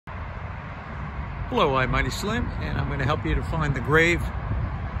Hello, I'm Mighty Slim, and I'm going to help you to find the grave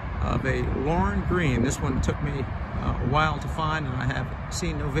of a Lorne Greene. This one took me a while to find, and I have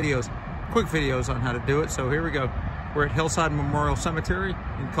seen no videos, quick videos on how to do it. So here we go. We're at Hillside Memorial Cemetery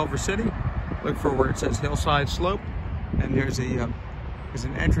in Culver City. Look for where it says Hillside Slope, and there's an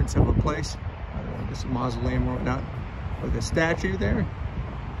entrance of a place. This mausoleum or whatnot, with a statue there,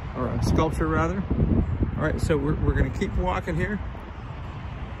 or a sculpture rather. All right, so we're going to keep walking here.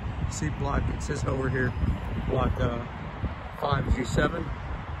 See block, it says over here, block 5G7. I don't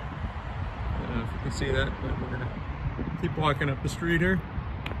know if you can see that, but we're gonna keep walking up the street here.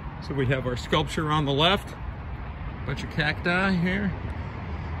 So we have our sculpture on the left, bunch of cacti here,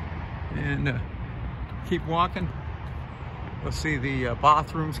 and keep walking. We'll see the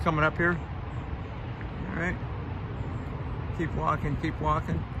bathrooms coming up here. All right, keep walking, keep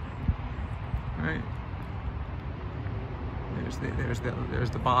walking. All right. There's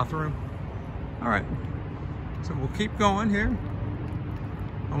the bathroom. All right, so we'll keep going here.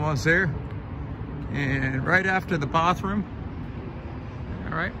 Almost there. And right after the bathroom,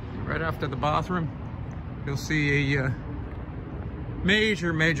 all right, right after the bathroom, you'll see a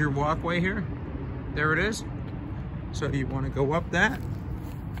major walkway here. There it is. So you want to go up that.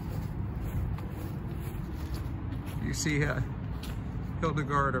 You see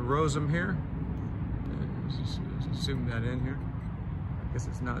Hildegard of Rosum here. Zoom that in here. I guess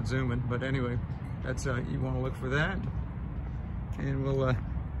it's not zooming, but anyway, that's you want to look for that. And we'll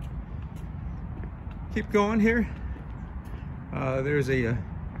keep going here.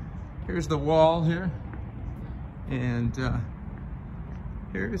 Here's the wall here, and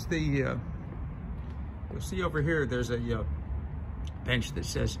here's the you'll see over here there's a bench that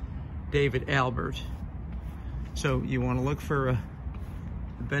says David Albert. So you want to look for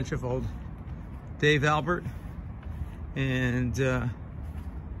the bench of old Dave Albert. And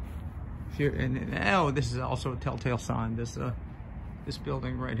here, oh, this is also a telltale sign. This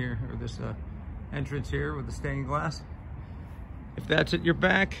building right here, or this entrance here with the stained glass. If that's at your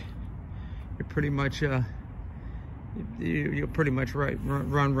back, you're pretty much you'll pretty much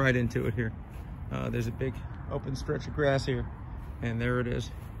run right into it here. There's a big open stretch of grass here, and there it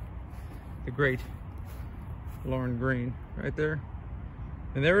is, the great Lorne Greene right there,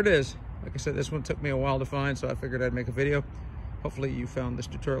 and there it is. Like I said, this one took me a while to find, so I figured I'd make a video. Hopefully you found this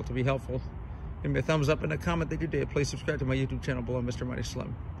tutorial to be helpful. Give me a thumbs up and a comment that you did. Please subscribe to my YouTube channel below, Mr. Mighty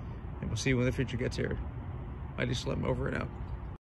Slim. And we'll see you when the future gets here. Mighty Slim, over and out.